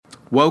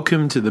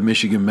Welcome to the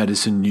Michigan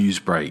Medicine News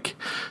Break.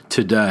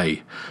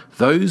 Today,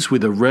 those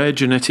with a rare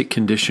genetic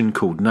condition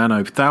called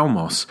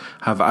nanophthalmos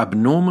have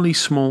abnormally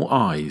small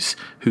eyes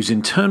whose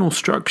internal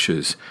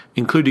structures,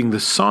 including the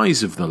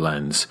size of the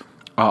lens,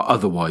 are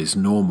otherwise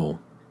normal.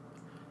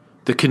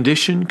 The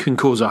condition can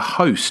cause a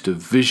host of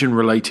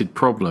vision-related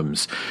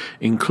problems,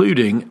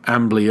 including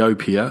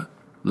amblyopia,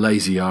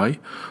 lazy eye,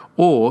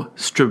 or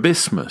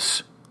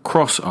strabismus,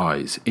 cross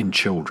eyes in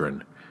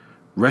children,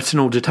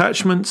 retinal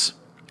detachments,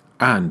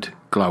 and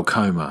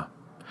glaucoma.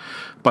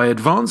 By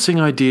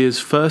advancing ideas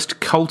first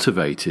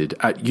cultivated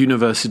at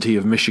University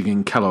of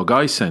Michigan Kellogg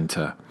Eye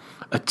Center,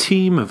 a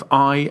team of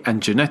eye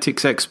and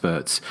genetics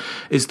experts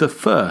is the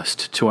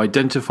first to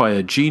identify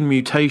a gene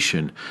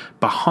mutation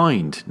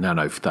behind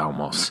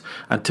nanophthalmos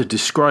and to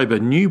describe a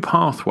new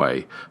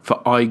pathway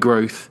for eye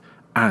growth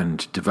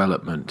and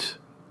development.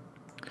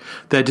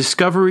 Their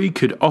discovery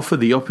could offer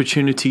the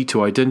opportunity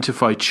to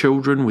identify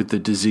children with the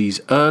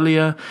disease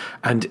earlier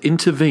and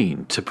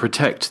intervene to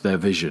protect their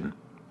vision.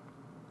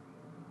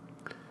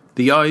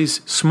 The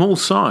eye's small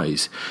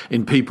size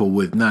in people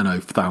with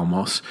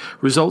nanophthalmos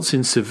results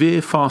in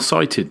severe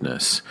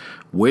farsightedness,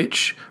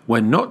 which,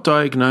 when not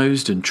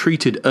diagnosed and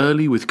treated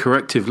early with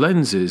corrective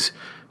lenses,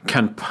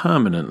 can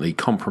permanently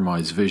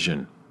compromise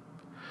vision.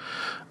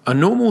 A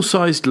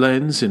normal-sized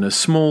lens in a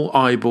small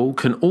eyeball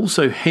can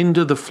also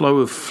hinder the flow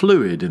of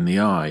fluid in the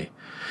eye.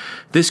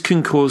 This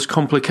can cause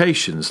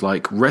complications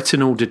like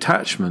retinal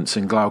detachments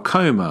and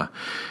glaucoma,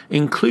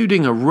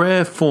 including a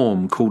rare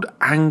form called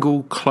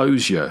angle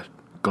closure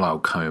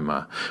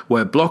glaucoma,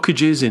 where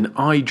blockages in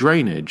eye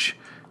drainage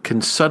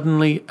can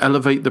suddenly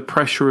elevate the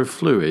pressure of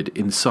fluid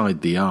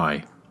inside the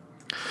eye.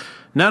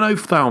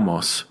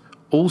 Nanophthalmos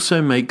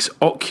also makes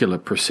ocular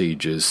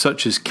procedures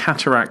such as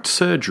cataract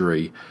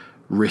surgery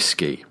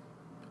risky.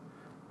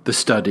 The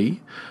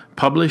study,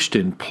 published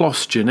in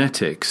PLOS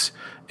Genetics,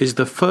 is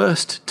the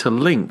first to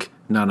link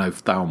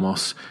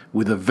nanophthalmos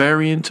with a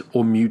variant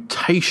or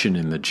mutation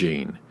in the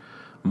gene,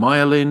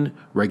 myelin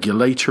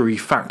regulatory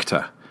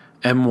factor,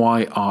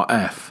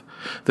 MYRF,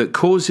 that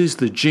causes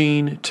the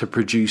gene to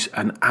produce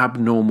an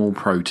abnormal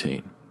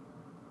protein.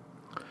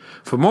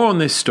 For more on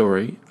this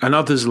story and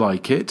others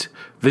like it,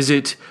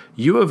 visit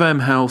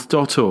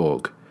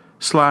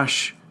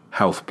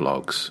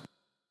uofmhealth.org/healthblogs.